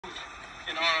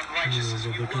In our unrighteousness,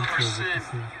 we work our sin.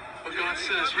 But God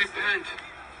says, repent,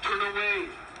 turn away,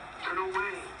 and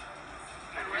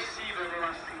receive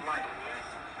everlasting life.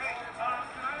 Hey, can I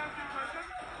ask you a question?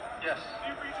 Yes.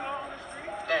 Do you preach a lot on the street?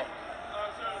 No.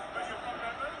 But you're from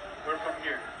Denver? We're from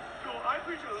here. Cool. I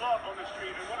preach a lot on the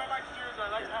street, and what I like to do is I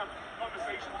like to have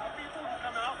conversations with people who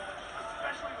come out,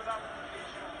 especially without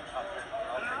communication. Okay.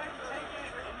 And I like to take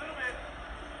it a little bit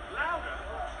louder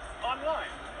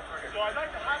online. So I'd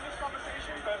like to have this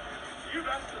conversation, but you've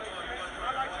escalated it, and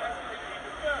I'd like to escalate it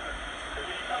even further. Will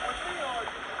you come with me, or...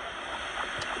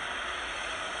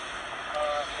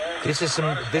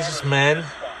 This is man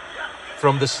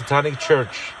from the Satanic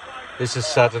Church. This is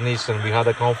Satanist, and we had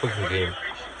a conflict with him.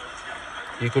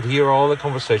 You could hear all the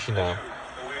conversation now,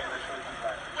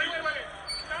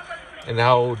 and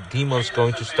how demons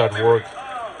going to start work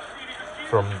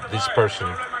from this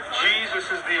person. Jesus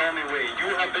is the only way.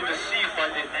 You have been deceived by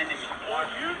the enemy.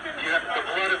 You have the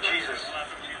blood of Jesus. The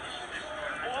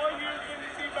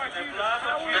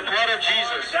blood of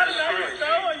Jesus destroys.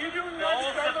 Are you doing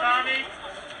that? Satanic.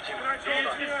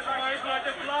 Jesus Christ, like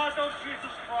the blood of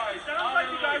Jesus Christ. Sounds like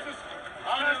you guys are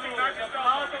casting back the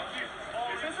blood of Jesus.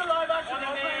 Is this a live action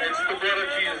role playing? It's the blood of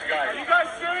Jesus, Are guys. you guys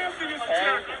serious or you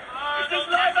satirical? Is this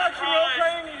live action role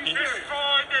playing? Are you serious?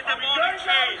 Destroy the Are we demonic going to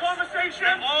have a case.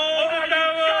 conversation? All Or the are you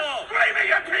devil. just screaming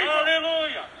at people?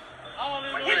 Hallelujah. My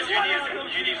Hallelujah. friend,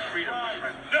 you need freedom, my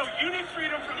friend. No, you need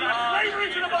freedom from that slavery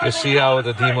to the Bible. You see how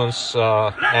the demons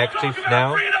active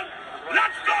now?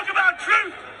 Let's talk about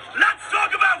truth. Let's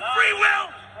talk about free will.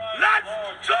 Let's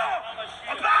talk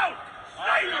about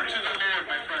slavery. To the Lord,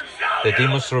 my friend. The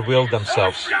demons reveal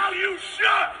themselves. Shall you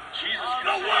shut Jesus the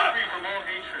can set word? free from all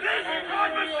hatred. This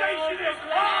conversation is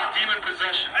hard. Demon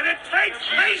possession. And it takes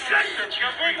Jesus can patience. set you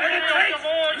free And it takes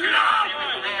love. love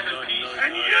and peace.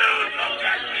 And you look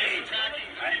at me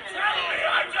and tell me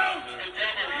I don't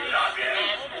love you.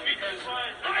 Because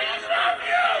I love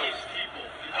you.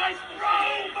 I throw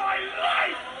my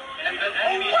life and the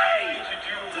enemy is away trying to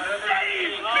do to whatever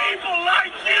save people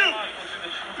like you.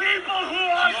 People who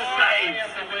are saved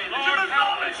to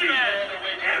mythology.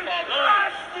 It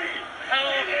blasts me.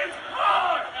 It is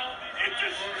hard. It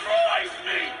destroys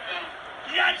me.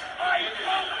 Yet I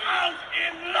come out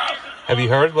in love. Have you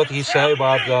heard what he say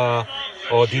about,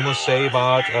 or demons say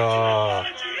about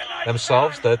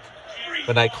themselves? That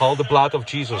when I call the blood of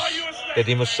Jesus, the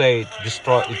demons say it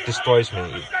destroys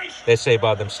me. They say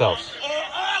about themselves. Or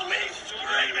are we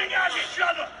screaming at each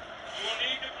other?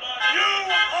 You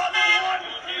are the one.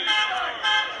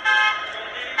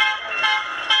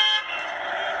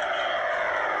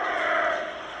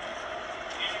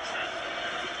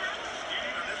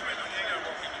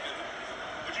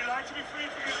 Would you like to be free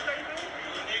from your slavery?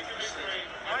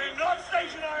 I am not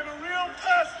Satan. I am a real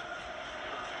person.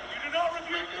 You do not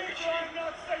rebuke me, for I am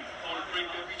not Satan.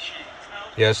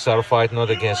 Yes, our fight not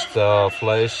against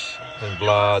flesh and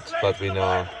blood, but we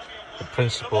know the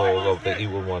principle of the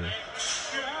evil one. You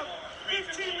have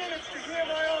 15 minutes to hear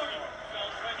my argument.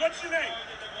 What's your name?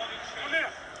 Come here.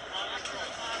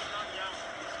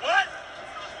 What?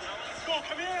 Cool,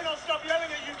 come here and I'll stop yelling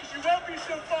at you because you won't be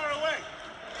so far away.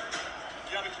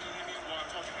 Yeah, but can you hear me while I'm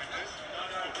talking like this?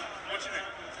 What's your name?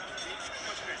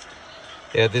 What's your name?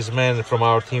 Yeah, this man from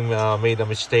our team made a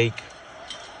mistake.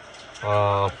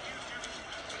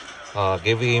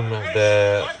 Give him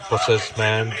the possessed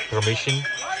man permission.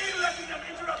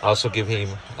 Also give him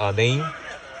a name.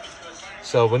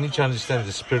 So we need to understand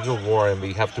the spiritual war, and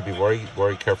we have to be very,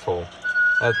 very careful.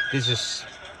 This is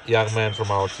young man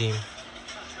from our team,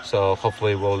 so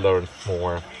hopefully we'll learn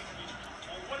more.